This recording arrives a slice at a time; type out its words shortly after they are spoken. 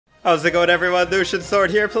How's it going, everyone? Lucian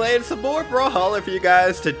Sword here, playing some more Brawlhalla for you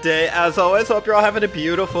guys today. As always, hope you're all having a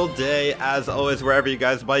beautiful day, as always, wherever you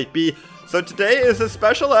guys might be. So today is a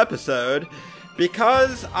special episode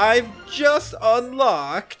because I've just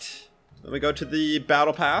unlocked... Let me go to the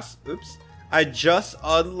Battle Pass. Oops. I just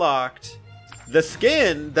unlocked the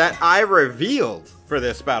skin that I revealed for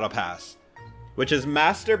this Battle Pass, which is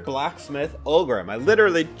Master Blacksmith Ulgrim. I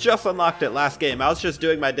literally just unlocked it last game. I was just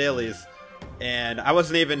doing my dailies, and I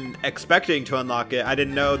wasn't even expecting to unlock it. I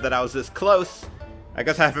didn't know that I was this close. I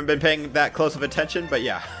guess I haven't been paying that close of attention, but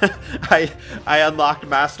yeah. I unlocked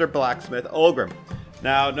Master Blacksmith Ulgrim.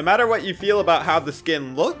 Now, no matter what you feel about how the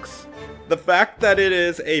skin looks, the fact that it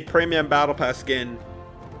is a premium Battle Pass skin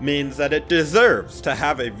means that it deserves to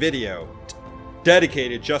have a video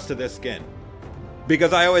dedicated just to this skin,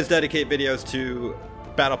 because I always dedicate videos to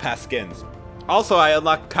Battle Pass skins. Also, I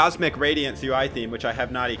unlocked Cosmic Radiance UI theme, which I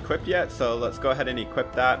have not equipped yet, so let's go ahead and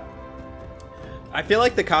equip that. I feel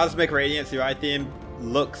like the Cosmic Radiance UI theme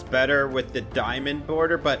looks better with the diamond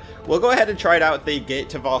border, but we'll go ahead and try it out with the Gate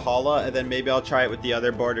to Valhalla, and then maybe I'll try it with the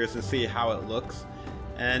other borders and see how it looks.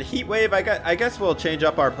 And Heatwave, I guess we'll change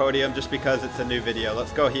up our podium just because it's a new video.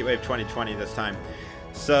 Let's go Heatwave 2020 this time.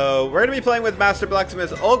 So we're going to be playing with Master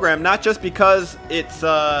Blacksmith Ulgrim, not just because it's,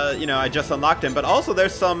 you know, I just unlocked him, but also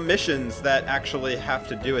there's some missions that actually have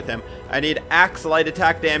to do with him. I need Axe light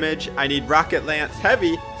attack damage, I need Rocket Lance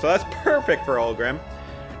heavy, so that's perfect for Ulgrim.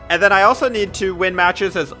 And then I also need to win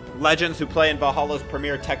matches as legends who play in Valhalla's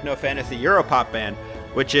premier techno fantasy Europop band,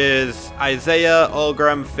 which is Isaiah,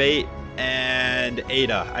 Ulgrim, Fate, and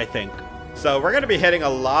Ada, I think. So we're going to be hitting a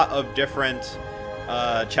lot of different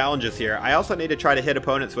challenges here. I also need to try to hit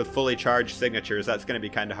opponents with fully charged signatures. That's going to be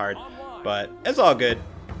kind of hard, but it's all good.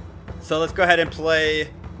 So let's go ahead and play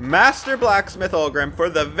Master Blacksmith Ulgrim for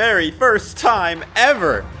the very first time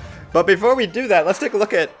ever. But before we do that, let's take a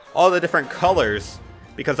look at all the different colors,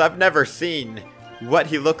 because I've never seen what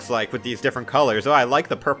he looks like with these different colors. Oh, I like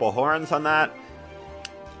the purple horns on that.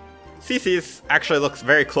 CC's actually looks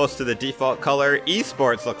very close to the default color.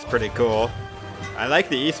 Esports looks pretty cool. I like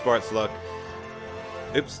the Esports look.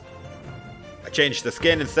 Oops. I changed the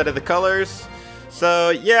skin instead of the colors. So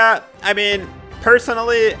yeah, I mean,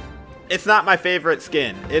 personally, it's not my favorite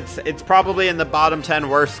skin. It's probably in the bottom 10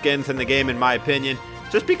 worst skins in the game in my opinion.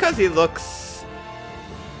 Just because he looks...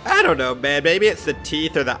 I don't know, man. Maybe it's the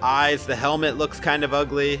teeth or the eyes. The helmet looks kind of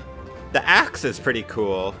ugly. The axe is pretty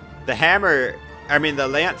cool. The hammer... I mean, the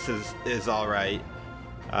lance is alright.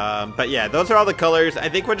 But yeah, those are all the colors. I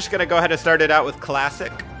think we're just going to go ahead and start it out with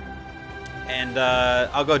classic. And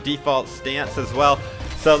I'll go default stance as well.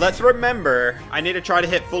 So let's remember, I need to try to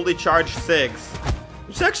hit fully charged SIGs,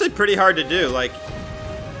 which is actually pretty hard to do. Like,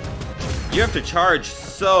 you have to charge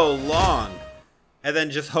so long and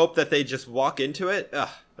then just hope that they just walk into it. Ugh,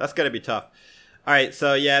 that's going to be tough. Alright,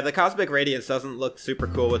 so yeah, the Cosmic Radiance doesn't look super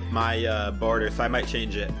cool with my border, so I might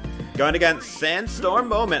change it. Going against Sandstorm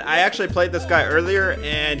Moment. I actually played this guy earlier,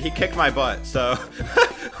 and he kicked my butt, so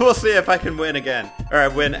we'll see if I can win again, or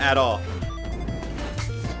win at all.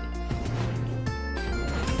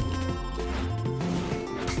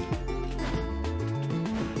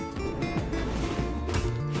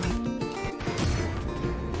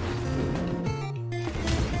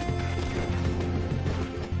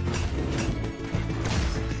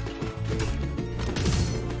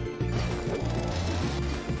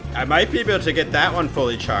 I might be able to get that one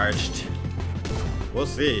fully charged. We'll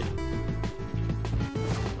see.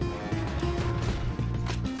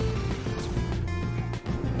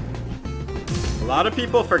 A lot of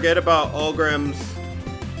people forget about Ulgrim's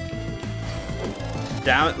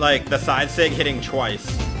down, like the side sig hitting twice.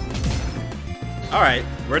 Alright,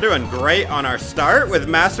 we're doing great on our start with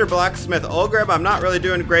Master Blacksmith Ulgrim. I'm not really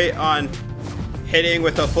doing great on hitting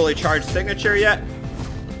with a fully charged signature yet.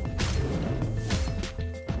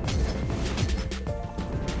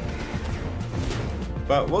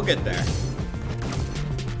 But we'll get there.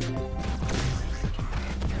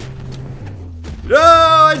 No,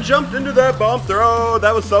 I jumped into that bomb throw.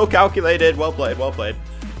 That was so calculated. Well played, well played.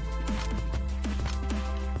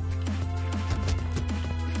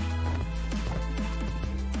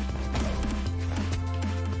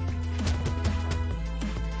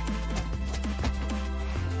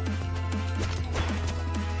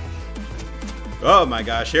 Oh my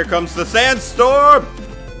gosh, here comes the sandstorm.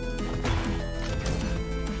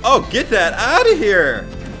 Oh, get that out of here!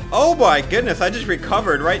 Oh my goodness, I just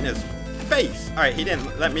recovered right in his face. All right, he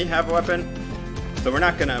didn't let me have a weapon, so we're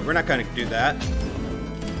not gonna do that.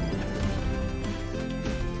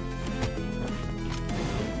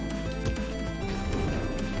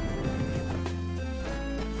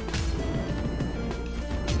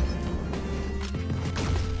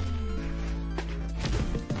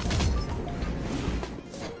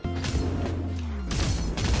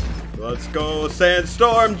 Let's go,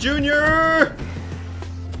 Sandstorm Jr.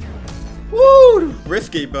 Woo!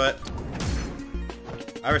 Risky, but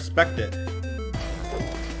I respect it.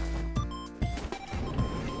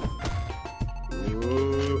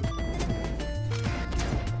 Ooh.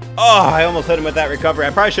 Oh, I almost hit him with that recovery. I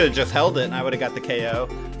probably should have just held it and I would have got the KO.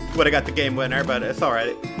 Would have got the game winner, but it's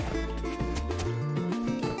alright.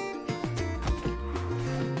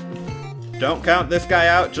 Don't count this guy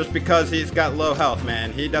out just because he's got low health,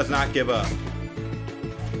 man. He does not give up.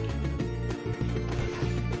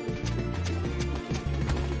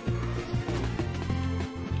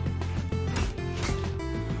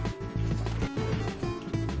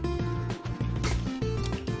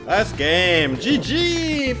 Last game.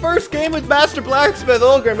 GG! First game with Master Blacksmith.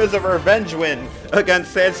 Ulgrim is a revenge win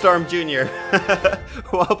against Sandstorm Jr.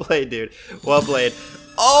 Well played, dude. Well played.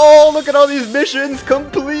 Oh, look at all these missions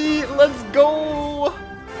complete. Let's go.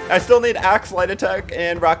 I still need Axe Light Attack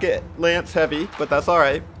and Rocket Lance Heavy, but that's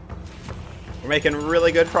alright. We're making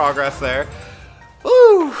really good progress there.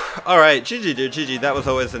 Woo! Alright, GG, dude. GG. That was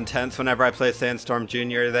always intense whenever I play Sandstorm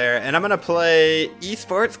Jr. there. And I'm going to play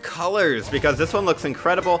Esports Colors because this one looks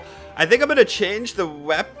incredible. I think I'm going to change the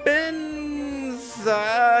weapons.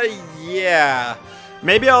 Yeah.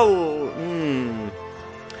 Maybe I'll...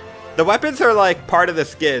 The weapons are like part of the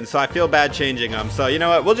skin, so I feel bad changing them. So you know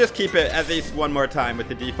what? We'll just keep it at least one more time with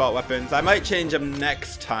the default weapons. I might change them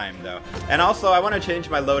next time though. And also I want to change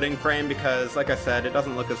my loading frame because like I said, it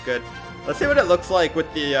doesn't look as good. Let's see what it looks like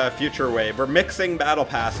with the future wave. We're mixing battle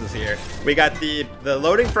passes here. We got the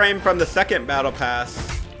loading frame from the second battle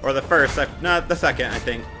pass, or the first, no, the second I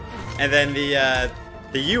think. And then the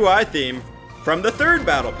UI theme from the third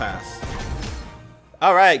battle pass.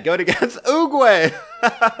 All right, going against Ulgrim.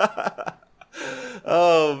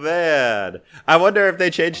 Oh man, I wonder if they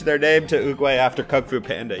changed their name to Ulgrim after Kung Fu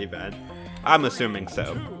Panda event. I'm assuming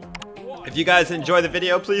so. If you guys enjoy the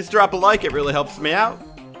video, please drop a like. It really helps me out.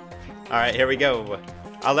 All right, here we go.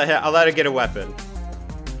 I'll let her get a weapon.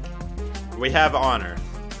 We have honor.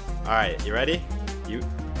 All right, you ready? You,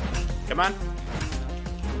 come on.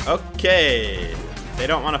 Okay, they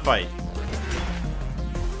don't want to fight.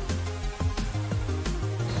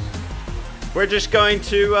 We're just going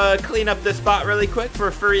to clean up this spot really quick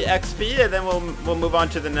for free XP, and then we'll move on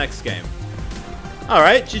to the next game. All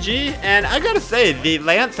right, GG. And I gotta say, the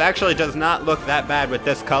lance actually does not look that bad with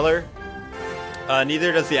this color.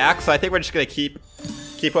 Neither does the axe. So I think we're just gonna keep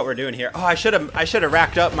what we're doing here. Oh, I should have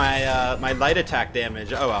racked up my my light attack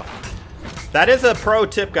damage. Oh well. That is a pro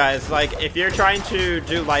tip, guys. Like if you're trying to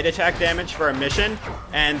do light attack damage for a mission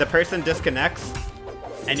and the person disconnects,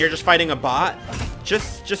 and you're just fighting a bot.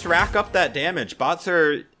 Just rack up that damage. Bots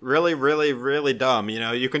are really dumb. You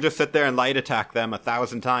know, you can just sit there and light attack them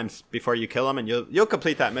 1,000 times before you kill them, and you'll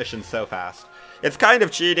complete that mission so fast. It's kind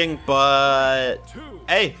of cheating, but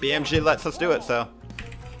hey, BMG lets us do it. So, all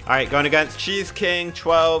right, going against Cheese King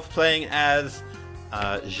 12, playing as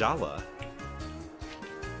Brawlhalla.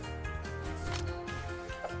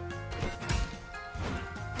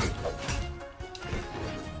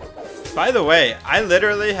 By the way, I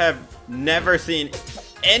literally have never seen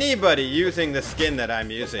anybody using the skin that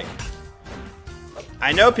I'm using.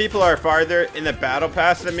 I know people are farther in the battle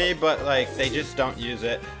pass than me, but like they just don't use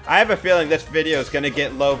it. I have a feeling this video is gonna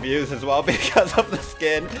get low views as well because of the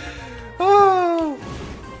skin. Oh,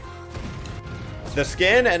 the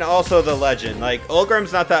skin and also the legend. Like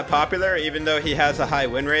Ulgrim's not that popular, even though he has a high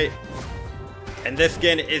win rate, and this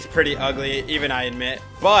skin is pretty ugly, even I admit.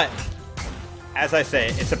 But as I say,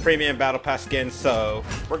 it's a premium battle pass skin, so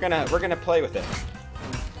we're gonna play with it.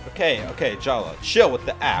 Okay, Brawlhalla, chill with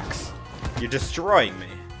the axe. You're destroying me.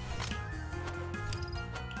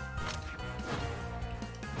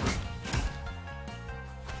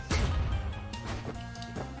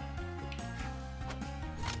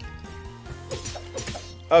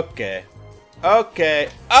 Okay.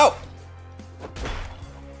 Oh!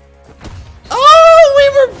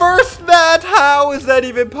 Oh, we reversed that! How is that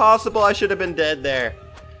even possible? I should have been dead there.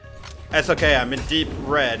 That's okay, I'm in deep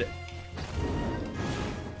red.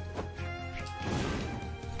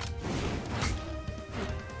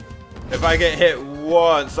 If I get hit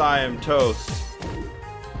once, I am toast.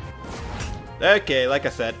 Okay, like I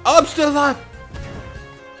said. Oh, I'm still alive!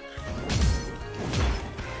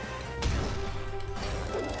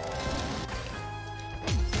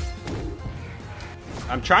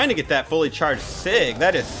 I'm trying to get that fully charged SIG.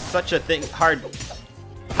 That is such a thing hard.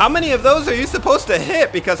 How many of those are you supposed to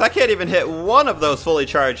hit? Because I can't even hit one of those fully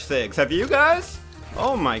charged SIGs. Have you guys?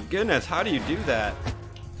 Oh my goodness, how do you do that?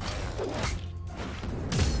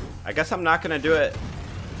 I guess I'm not gonna do it.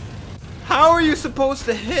 How are you supposed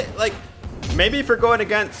to hit? Like, Maybe for going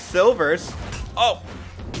against silvers. Oh!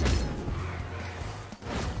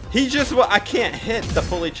 He just, I can't hit the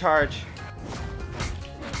fully charge.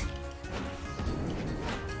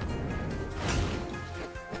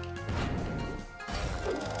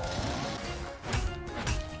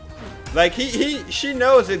 Like, she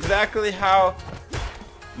knows exactly how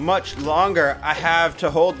much longer I have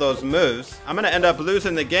to hold those moves. I'm gonna end up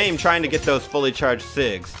losing the game trying to get those fully charged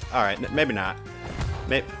SIGs. Alright, maybe not.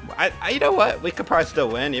 Maybe, you know what? We could probably still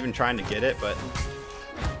win, even trying to get it, but...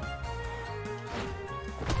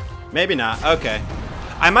 maybe not. Okay.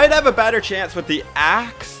 I might have a better chance with the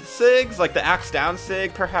axe SIGs, like the axe down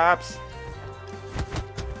SIG, perhaps.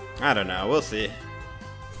 I don't know. We'll see.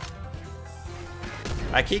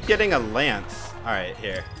 I keep getting a lance. Alright,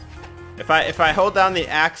 here. If I hold down the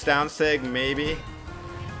axe down SIG, maybe.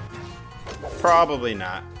 Probably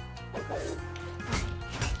not.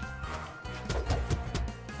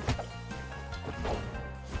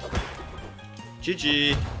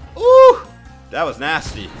 GG. Ooh! That was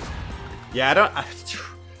nasty. Yeah, I don't...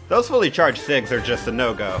 those fully charged SIGs are just a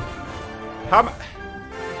no-go. How...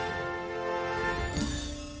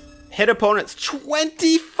 hit opponents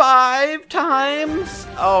 25 times?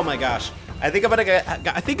 Oh my gosh. I think I'm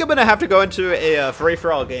gonna have to go into a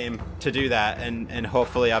free-for-all game to do that, and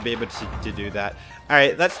hopefully I'll be able to do that.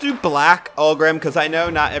 Alright, let's do black Ulgrim, because I know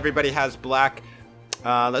not everybody has black.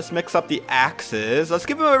 Let's mix up the axes. Let's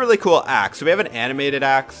give him a really cool axe. Do we have an animated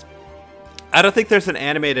axe? I don't think there's an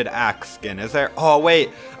animated axe skin, is there? Oh wait,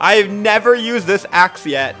 I've never used this axe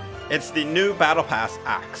yet. It's the new Battle Pass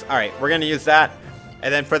axe. Alright, we're gonna use that.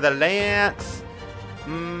 And then for the lance,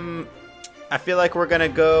 I feel like we're gonna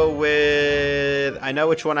go with, I know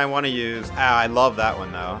which one I want to use. Ah, I love that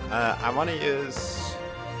one though. I want to use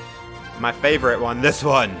my favorite one, this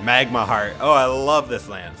one, Magma Heart. Oh, I love this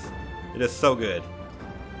lance. It is so good.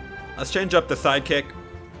 Let's change up the sidekick.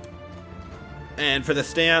 And for the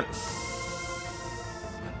stance,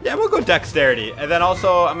 yeah, we'll go dexterity. And then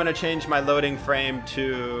also I'm gonna change my loading frame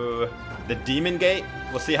to the demon gate.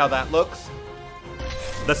 We'll see how that looks.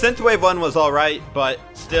 The synthwave one was alright, but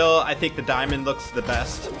still, I think the diamond looks the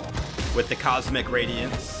best with the cosmic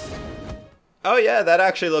radiance. Oh yeah, that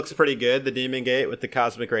actually looks pretty good, the demon gate with the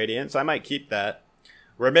cosmic radiance. I might keep that.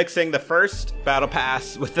 We're mixing the first battle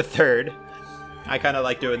pass with the third. I kind of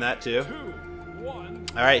like doing that too.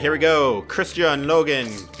 Alright, here we go. Christian Logan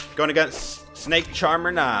going against Snake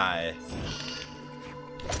Charmer Nye.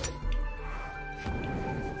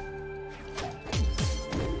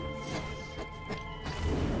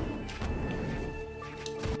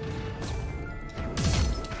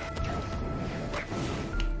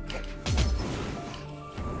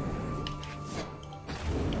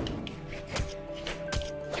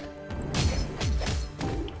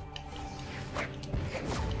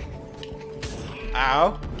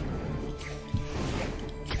 Ow.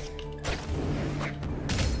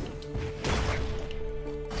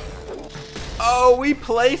 Oh, we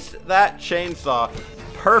placed that chainsaw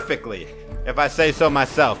perfectly, if I say so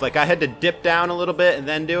myself. Like, I had to dip down a little bit and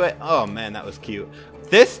then do it. Oh man, that was cute.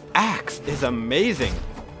 This axe is amazing.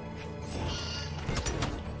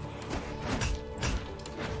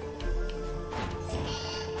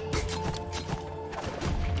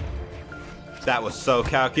 That was so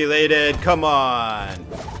calculated. Come on.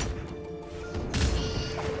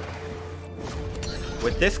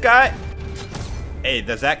 With this guy? Hey,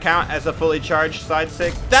 does that count as a fully charged side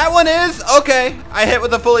SIG? That one is? Okay. I hit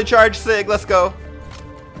with a fully charged SIG. Let's go.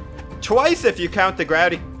 Twice if you count the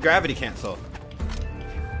gravity cancel.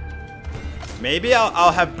 Maybe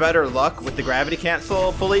I'll have better luck with the gravity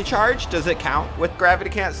cancel fully charged. Does it count with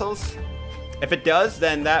gravity cancels? If it does,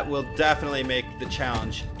 then that will definitely make the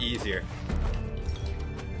challenge easier.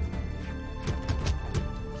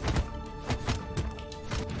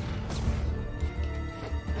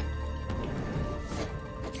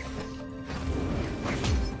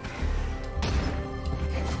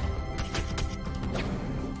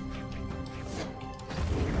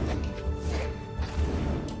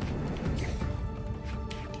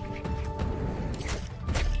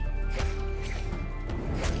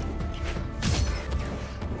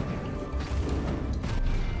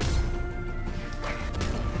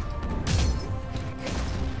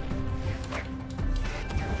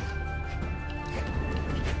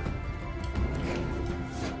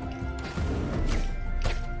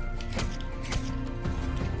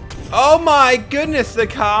 Oh my goodness, the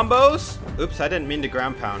combos! Oops, I didn't mean to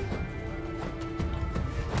ground pound.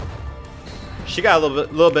 She got a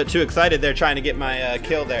little bit too excited there trying to get my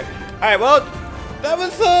kill there. Alright, well, that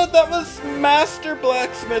was Master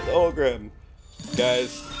Blacksmith Ulgrim.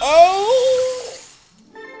 Guys. Oh!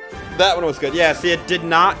 That one was good. Yeah, see, it did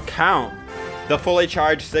not count the fully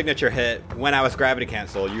charged signature hit when I was gravity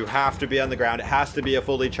cancel. You have to be on the ground. It has to be a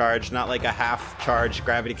fully charged, not like a half charged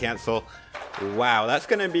gravity cancel. Wow, that's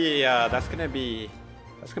gonna be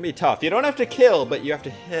tough. You don't have to kill, but you have to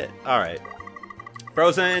hit. All right.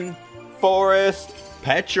 Frozen Forest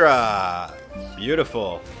Petra.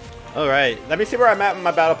 Beautiful. All right, let me see where I'm at in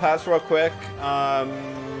my battle pass real quick.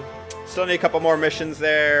 Still need a couple more missions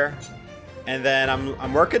there, and then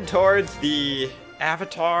I'm working towards the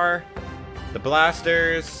avatar, the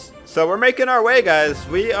blasters. So we're making our way, guys.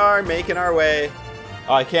 We are making our way.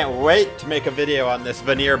 Oh, I can't wait to make a video on this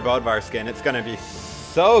Veneer Bodvar skin. It's gonna be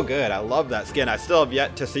so good. I love that skin. I still have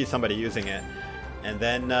yet to see somebody using it. And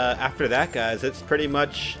then after that, guys, it's pretty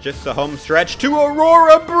much just a home stretch to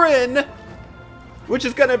Aurora Bryn, which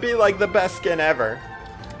is gonna be like the best skin ever.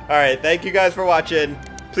 Alright, thank you guys for watching.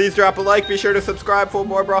 Please drop a like, be sure to subscribe for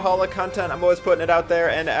more Brawlhalla content. I'm always putting it out there,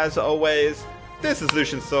 and as always, this is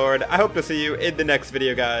Lucian Sword. I hope to see you in the next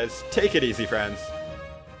video, guys. Take it easy, friends.